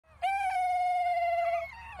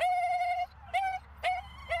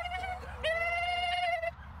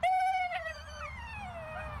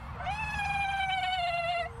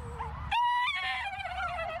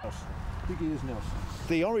big ears Nelson?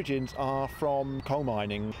 The origins are from coal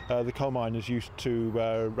mining. The coal miners used to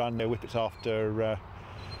run their whippets after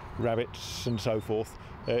rabbits and so forth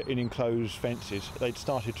in enclosed fences. They'd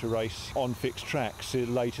started to race on fixed tracks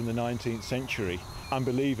late in the 19th century.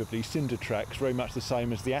 Unbelievably, cinder tracks, very much the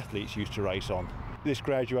same as the athletes used to race on. This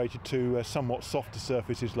graduated to somewhat softer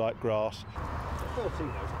surfaces like grass. 13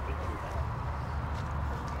 knows a bit too bad.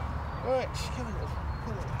 Right, come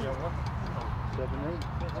on. 17.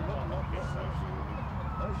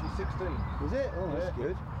 No, she's 16. Is it? Oh, that's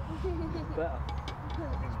good. It's better.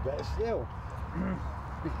 It's better still.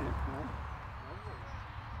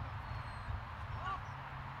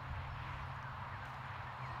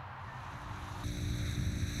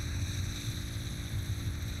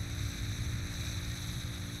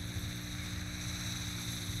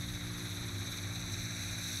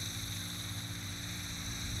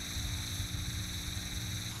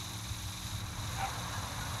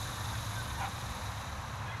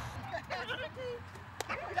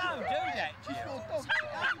 Don't do that, Jill.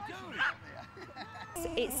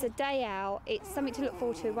 It's a day out. It's something to look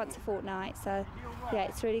forward to once a fortnight. So, yeah,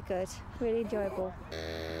 it's really good, really enjoyable.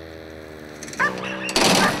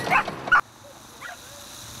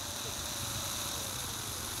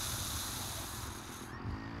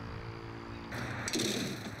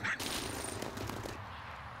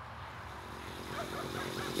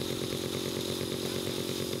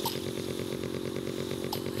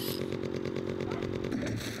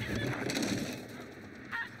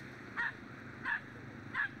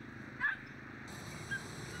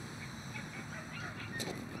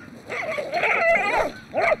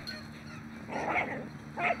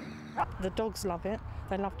 The dogs love it.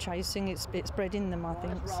 They love chasing. It's bred in them, I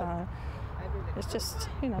think. So it's just,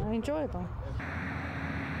 you know, enjoyable.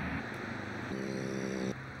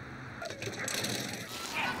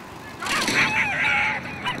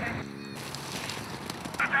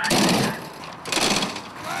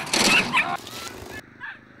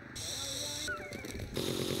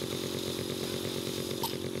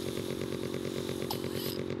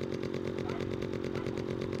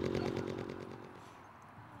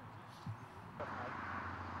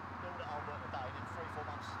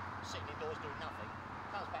 Sitting indoors doing nothing,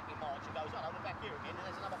 comes back in March and goes, oh, we're back here again, and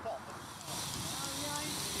there's another pot.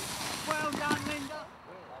 Well done, Linda.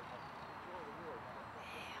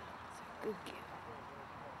 Good girl.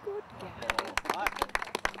 Good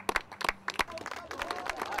girl.